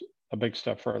goes a big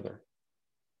step further.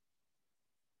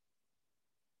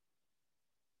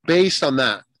 Based on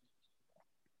that,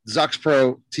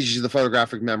 ZoxPro teaches you the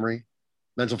photographic memory,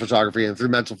 mental photography, and through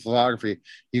mental photography,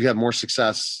 you get more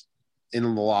success in the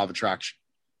law of attraction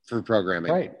through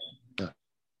programming. Right. Yeah.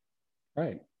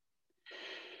 Right.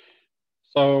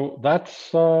 So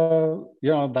that's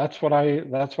that's what I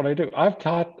do. I've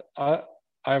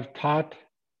taught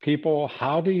people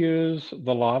how to use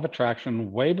the law of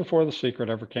attraction way before The Secret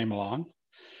ever came along.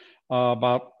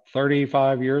 About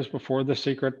 35 years before The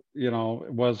Secret,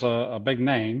 was a big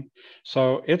name.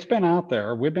 So it's been out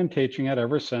there. We've been teaching it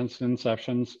ever since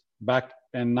inceptions back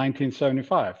in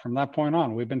 1975. From that point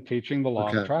on, we've been teaching the law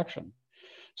of attraction.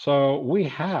 So we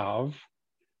have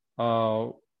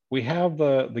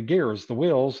the gears, the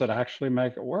wheels that actually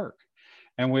make it work.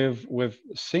 And we've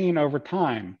seen over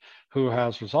time who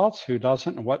has results, who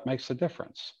doesn't, and what makes the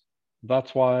difference.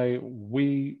 That's why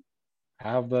we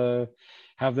have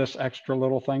this extra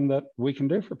little thing that we can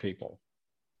do for people.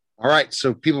 All right.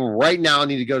 So people right now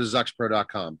need to go to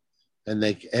ZoxPro.com and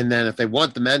then if they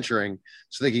want the mentoring,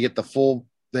 so they can get the full,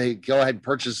 they go ahead and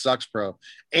purchase ZoxPro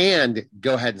and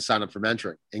go ahead and sign up for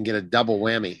mentoring and get a double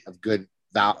whammy of good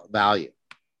value.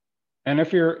 And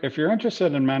if you're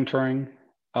interested in mentoring,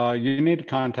 you need to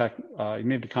contact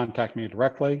me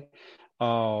directly.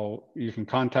 You can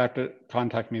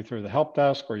contact me through the help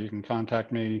desk, or you can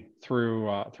contact me through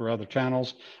other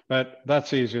channels. But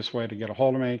that's the easiest way to get a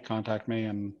hold of me. Contact me,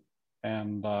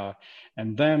 and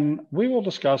then we will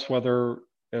discuss whether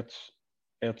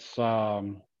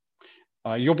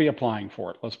you'll be applying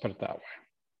for it. Let's put it that way.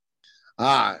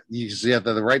 You have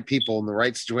the right people in the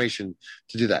right situation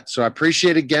to do that. So I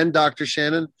appreciate again, Dr.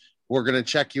 Shannon. We're going to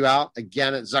check you out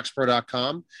again at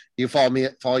ZoxPro.com. You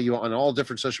follow you on all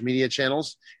different social media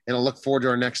channels, and I'll look forward to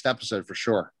our next episode for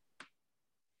sure.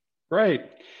 Great.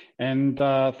 And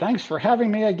thanks for having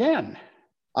me again.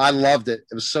 I loved it.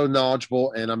 It was so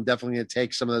knowledgeable, and I'm definitely going to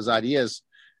take some of those ideas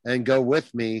and go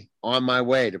with me on my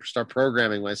way to start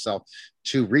programming myself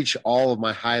to reach all of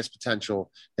my highest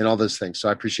potential and all those things. So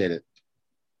I appreciate it.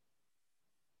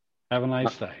 Have a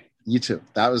nice day. You too.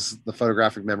 That was the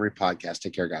Photographic Memory Podcast.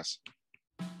 Take care, guys.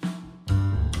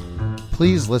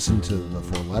 Please listen to the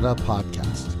Forletta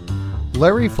Podcast.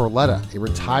 Larry Forletta, a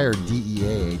retired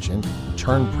DEA agent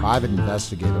turned private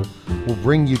investigator, will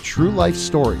bring you true life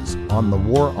stories on the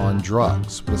war on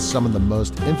drugs with some of the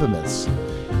most infamous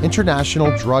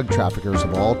international drug traffickers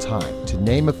of all time. To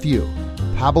name a few: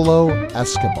 Pablo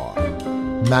Escobar,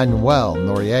 Manuel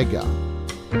Noriega,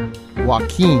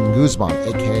 Joaquin Guzman,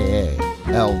 aka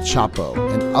El Chapo,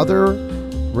 and other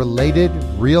related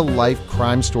real-life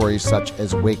crime stories such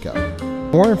as Waco.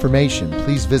 For more information,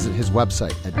 please visit his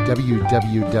website at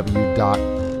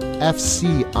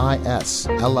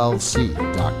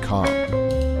www.fcisllc.com.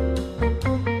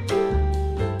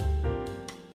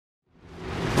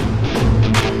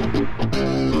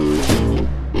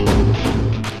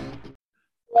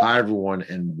 Hi, everyone,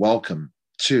 and welcome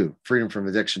to Freedom from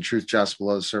Addiction, Truth Just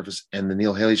Below the Surface, and the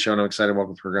Neil Haley Show. And I'm excited to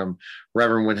welcome to the program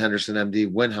Reverend Win Henderson,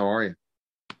 MD. Win, how are you?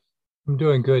 I'm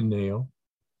doing good, Neil.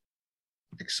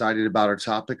 excited about our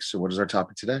topic. So what is our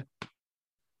topic today?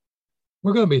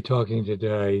 We're going to be talking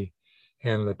today,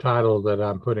 and the title that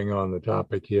I'm putting on the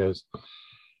topic is,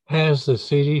 has the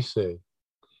CDC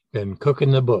been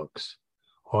cooking the books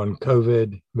on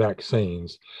COVID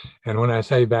vaccines? And when I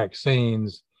say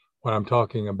vaccines, what I'm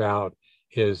talking about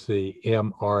is the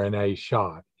mRNA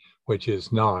shot, which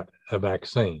is not a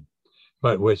vaccine,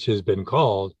 but which has been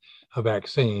called a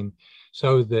vaccine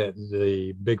so that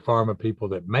the big pharma people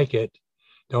that make it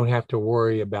don't have to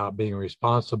worry about being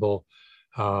responsible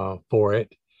for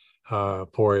it,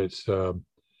 for its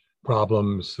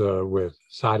problems with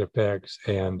side effects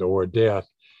and or death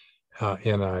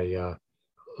in a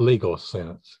legal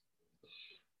sense.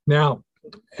 Now,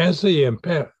 as the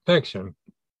infection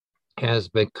has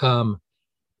become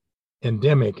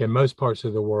endemic in most parts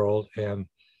of the world and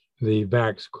the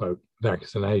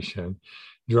vaccination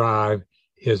drive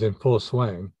is in full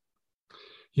swing,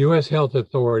 U.S. health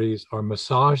authorities are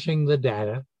massaging the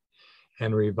data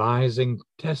and revising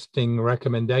testing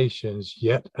recommendations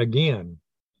yet again,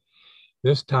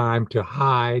 this time to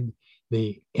hide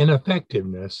the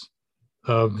ineffectiveness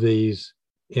of these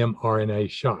mRNA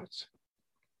shots.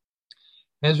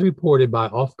 As reported by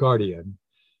Off Guardian,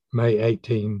 May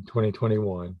 18,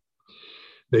 2021,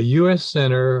 the U.S.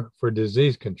 Center for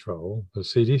Disease Control, the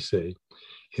CDC,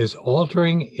 is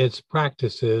altering its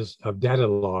practices of data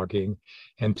logging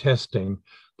and testing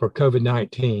for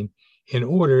COVID-19 in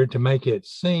order to make it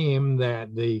seem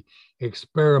that the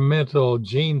experimental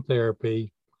gene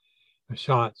therapy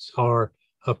shots are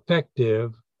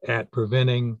effective at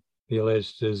preventing the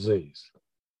alleged disease.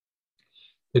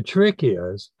 The trick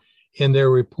is in their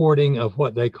reporting of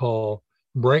what they call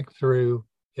breakthrough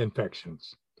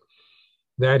infections.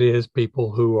 That is,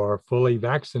 people who are fully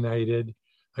vaccinated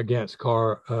against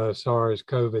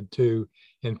SARS-CoV-2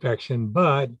 infection,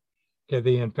 but get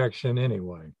the infection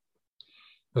anyway.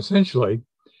 Essentially,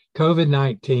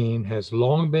 COVID-19 has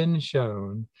long been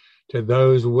shown to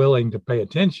those willing to pay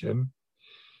attention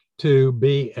to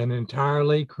be an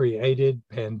entirely created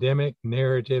pandemic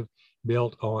narrative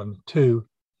built on two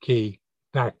key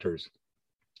factors.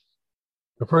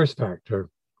 The first factor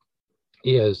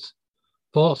is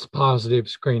false positive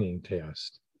screening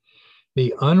test.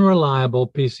 The unreliable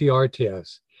PCR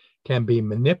test can be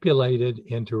manipulated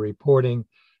into reporting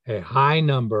a high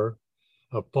number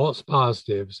of false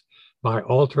positives by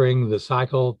altering the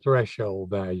cycle threshold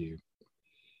value.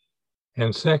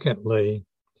 And secondly,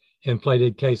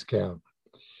 inflated case count.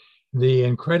 The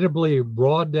incredibly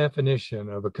broad definition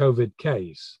of a COVID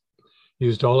case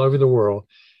used all over the world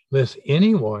lists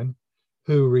anyone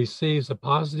who receives a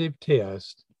positive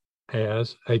test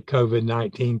as a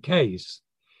COVID-19 case,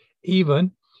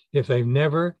 even if they've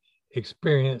never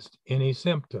experienced any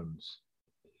symptoms.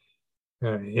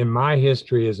 In my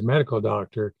history as a medical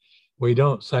doctor, we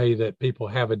don't say that people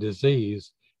have a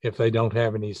disease if they don't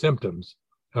have any symptoms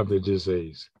of the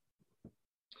disease.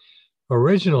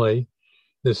 Originally,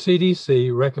 the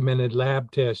CDC recommended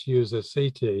lab tests use a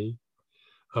CT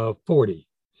of 40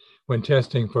 when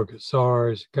testing for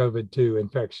SARS-CoV-2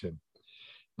 infection.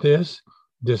 This,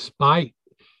 despite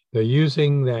the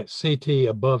using that CT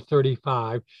above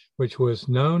 35, which was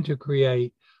known to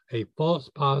create a false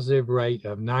positive rate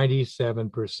of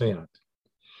 97%.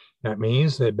 That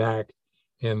means that back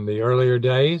in the earlier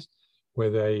days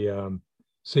with a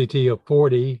CT of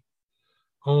 40,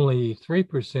 only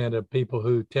 3% of people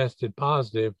who tested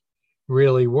positive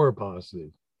really were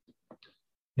positive.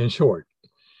 In short,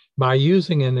 by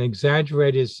using an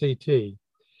exaggerated CT,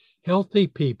 healthy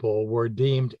people were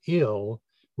deemed ill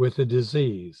with the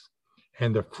disease,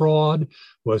 and the fraud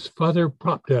was further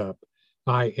propped up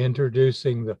by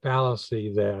introducing the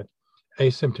fallacy that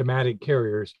asymptomatic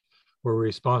carriers were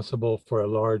responsible for a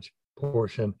large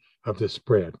portion of the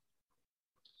spread.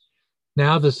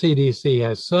 Now the CDC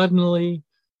has suddenly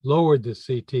lowered the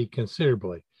CT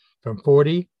considerably from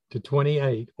 40 to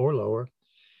 28 or lower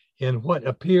in what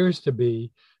appears to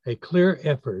be a clear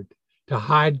effort to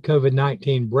hide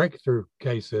COVID-19 breakthrough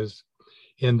cases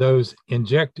in those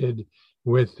injected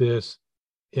with this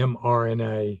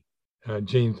mRNA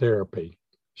gene therapy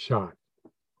shot.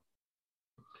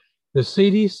 The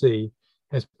CDC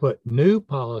has put new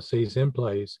policies in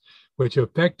place which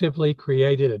effectively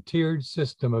created a tiered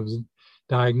system of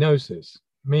diagnosis,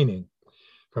 meaning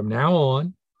from now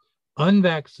on,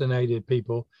 unvaccinated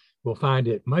people will find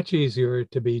it much easier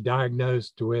to be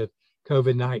diagnosed with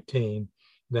COVID-19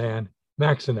 than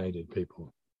vaccinated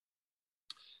people.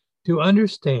 To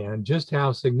understand just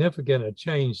how significant a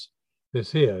change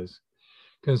this is,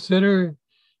 consider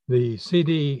the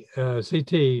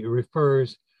CT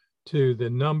refers to the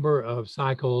number of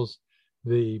cycles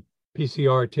the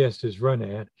PCR test is run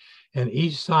at, and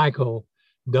each cycle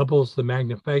doubles the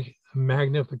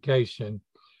magnification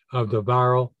of the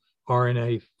viral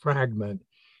RNA fragment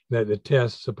that the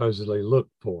test supposedly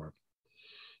looked for.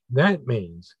 That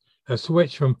means a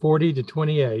switch from 40 to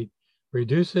 28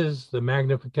 reduces the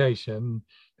magnification,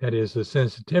 that is the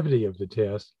sensitivity of the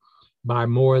test, by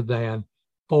more than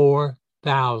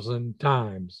 4,000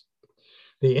 times.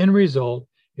 The end result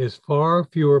is far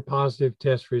fewer positive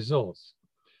test results.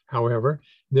 However,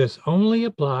 this only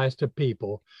applies to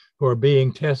people who are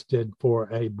being tested for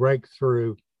a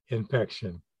breakthrough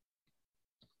infection.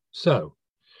 So,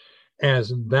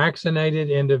 as vaccinated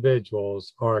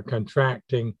individuals are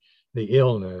contracting the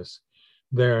illness,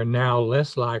 they are now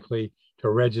less likely to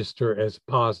register as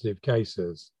positive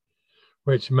cases,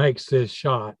 which makes this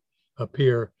shot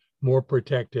appear more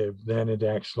protective than it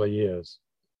actually is.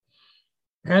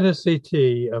 Had a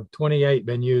CT of 28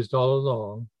 been used all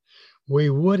along,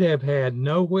 we would have had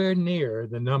nowhere near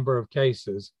the number of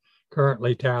cases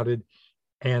currently touted,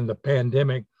 and the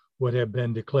pandemic would have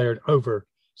been declared over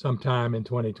sometime in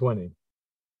 2020.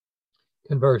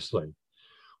 Conversely,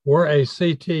 were a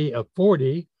CT of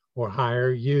 40 or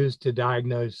higher used to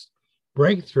diagnose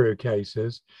breakthrough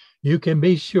cases, you can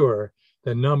be sure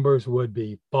the numbers would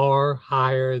be far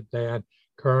higher than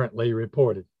currently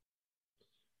reported.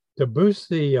 To boost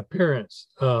the appearance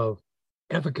of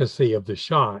efficacy of the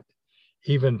shot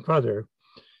even further,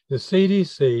 the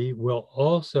CDC will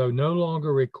also no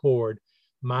longer record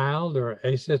mild or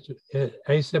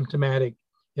asymptomatic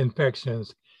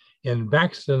infections in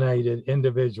vaccinated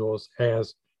individuals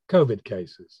as COVID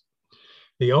cases.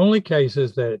 The only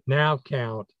cases that now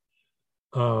count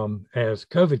as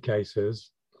COVID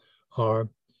cases are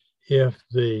if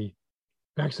the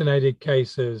vaccinated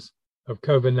cases of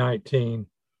COVID-19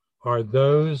 are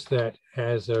those that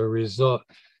as a result,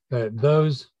 that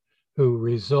those who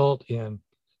result in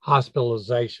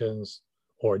hospitalizations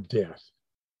or death.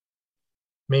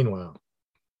 Meanwhile,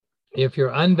 if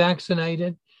you're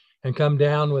unvaccinated and come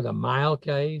down with a mild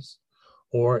case,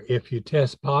 or if you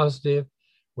test positive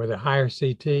with a higher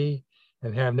CT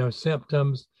and have no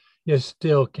symptoms, you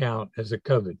still count as a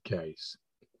COVID case.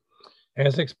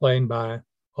 As explained by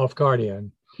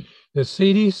Hofgardian, the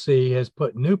CDC has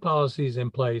put new policies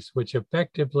in place which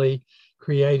effectively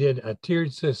created a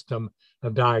tiered system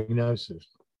of diagnosis.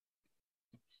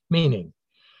 Meaning,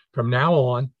 from now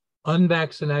on,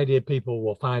 unvaccinated people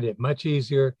will find it much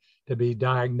easier to be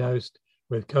diagnosed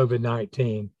with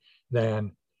COVID-19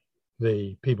 than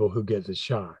the people who get the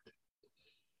shot.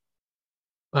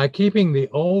 By keeping the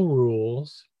old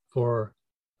rules for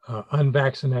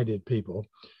unvaccinated people,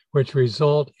 which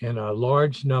result in a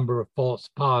large number of false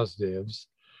positives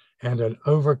and an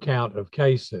overcount of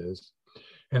cases,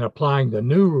 and applying the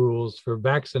new rules for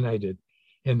vaccinated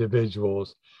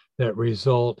individuals that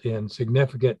result in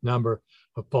significant number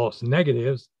of false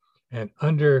negatives and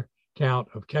undercount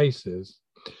of cases,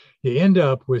 you end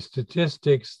up with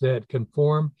statistics that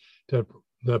conform to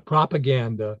the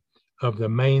propaganda of the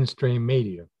mainstream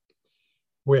media,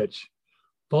 which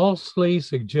falsely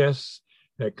suggests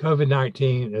that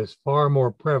COVID-19 is far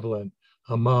more prevalent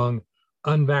among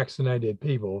unvaccinated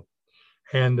people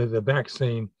and that the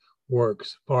vaccine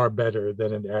works far better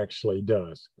than it actually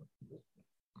does.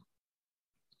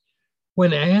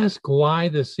 When asked why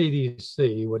the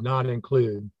CDC would not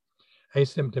include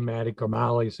asymptomatic or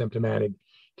mildly symptomatic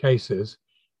cases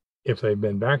if they've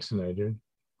been vaccinated,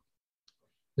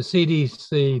 the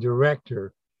CDC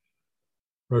director,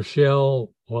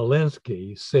 Rochelle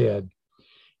Walensky, said,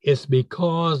 "It's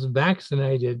because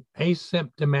vaccinated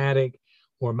asymptomatic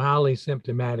or mildly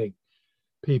symptomatic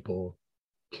people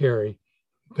carry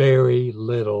very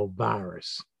little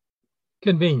virus."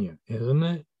 Convenient, isn't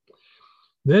it?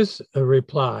 This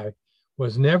reply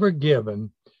was never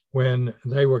given when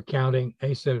they were counting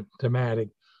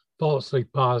asymptomatic, falsely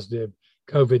positive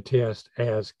COVID tests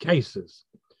as cases,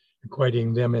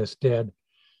 equating them instead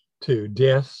to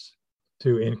deaths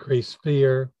to increase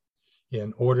fear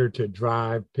in order to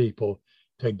drive people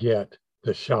to get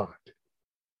the shot.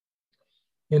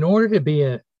 In order to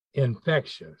be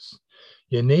infectious,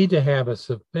 you need to have a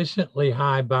sufficiently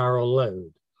high viral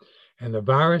load, and the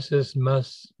viruses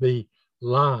must be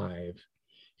live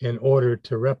in order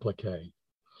to replicate.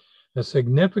 A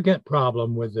significant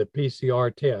problem with the PCR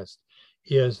test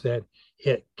is that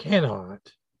it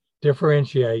cannot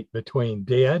differentiate between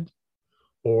dead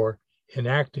or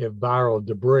inactive viral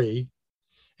debris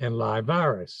and live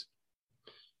virus.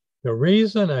 The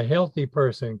reason a healthy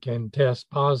person can test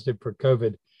positive for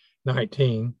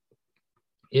COVID-19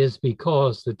 is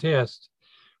because the test,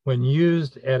 when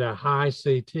used at a high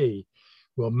CT,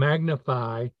 will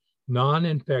magnify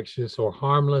non-infectious or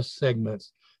harmless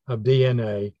segments of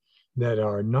DNA that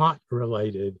are not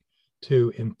related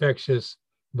to infectious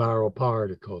viral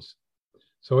particles.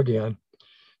 So again,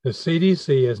 the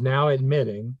CDC is now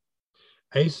admitting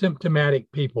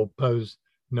asymptomatic people pose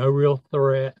no real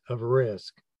threat of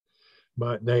risk,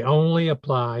 but they only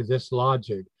apply this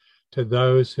logic to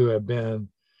those who have been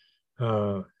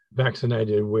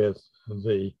vaccinated with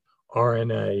the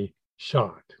RNA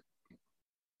shot,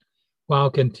 while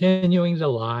continuing the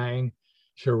lying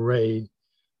charade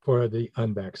for the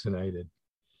unvaccinated.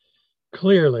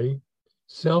 Clearly,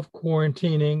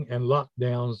 self-quarantining and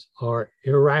lockdowns are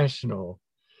irrational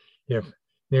if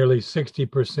nearly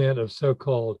 60% of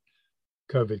so-called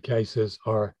COVID cases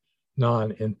are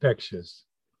non-infectious.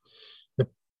 The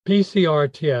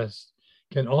PCR test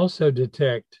can also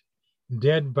detect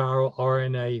dead viral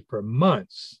RNA for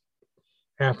months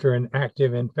after an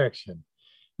active infection,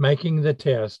 making the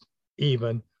test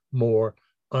even more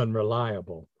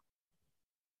unreliable.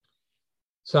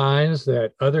 Signs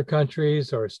that other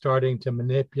countries are starting to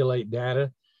manipulate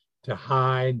data to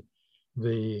hide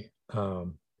the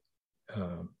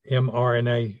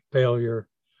mRNA failure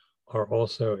are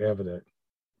also evident.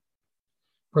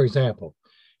 For example,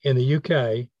 in the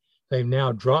UK, they've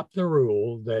now dropped the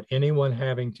rule that anyone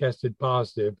having tested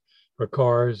positive for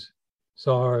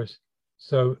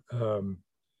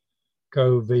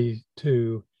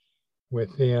SARS-CoV-2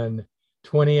 within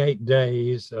 28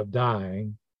 days of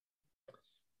dying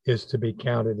is to be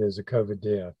counted as a COVID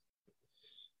death.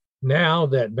 Now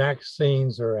that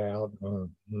vaccines are out,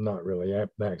 not really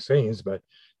vaccines, but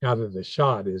now that the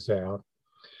shot is out,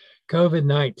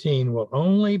 COVID-19 will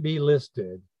only be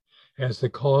listed as the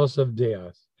cause of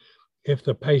death if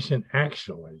the patient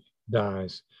actually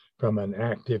dies from an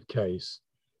active case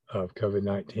of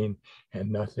COVID-19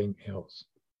 and nothing else.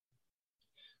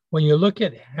 When you look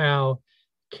at how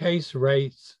case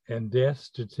rates and death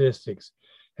statistics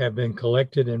have been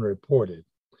collected and reported,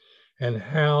 and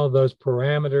how those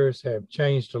parameters have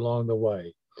changed along the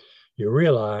way, you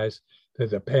realize that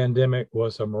the pandemic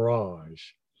was a mirage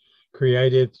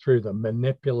created through the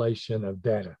manipulation of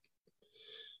data.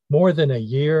 More than a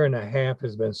year and a half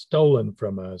has been stolen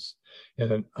from us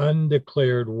in an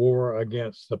undeclared war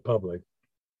against the public.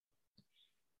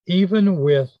 Even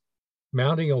with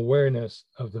mounting awareness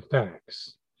of the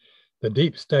facts, the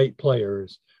deep state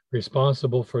players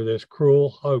responsible for this cruel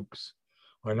hoax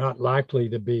are not likely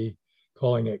to be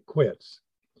calling it quits.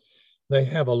 They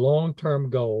have a long-term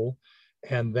goal,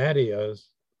 and that is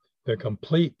the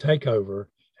complete takeover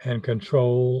and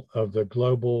control of the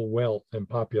global wealth and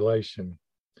population.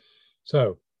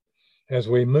 So, as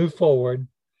we move forward,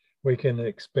 we can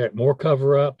expect more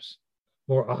cover-ups,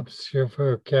 more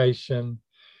obfuscation,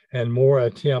 and more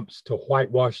attempts to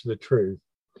whitewash the truth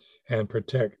and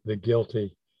protect the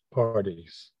guilty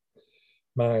parties.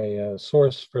 My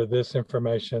source for this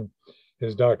information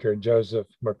is Dr. Joseph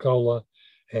Mercola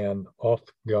and Off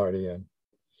Guardian.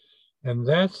 And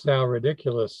that's how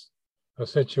ridiculous a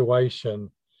situation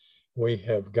we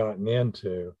have gotten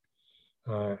into.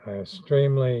 I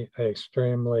extremely feel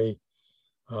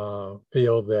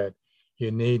that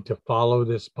you need to follow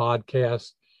this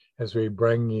podcast as we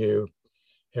bring you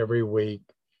every week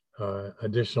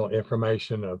additional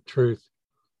information of truth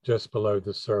just below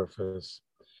the surface.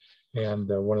 And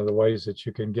one of the ways that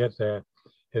you can get that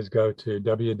is go to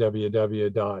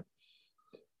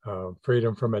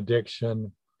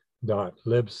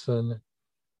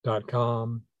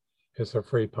www.freedomfromaddiction.libsyn.com. It's a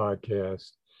free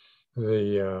podcast.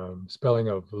 The spelling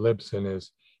of Libsyn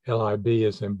is L-I-B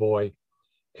as in boy,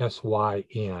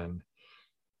 S-Y-N.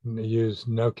 Use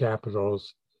no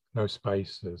capitals, no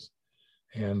spaces.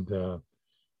 And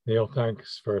Neil,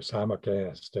 thanks for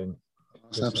simulcasting.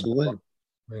 Absolutely.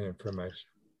 Information.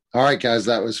 All right, guys,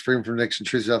 that was Freedom from Addiction,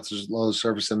 Truth Out Below the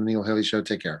Surface, and the Neil Haley Show.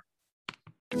 Take care.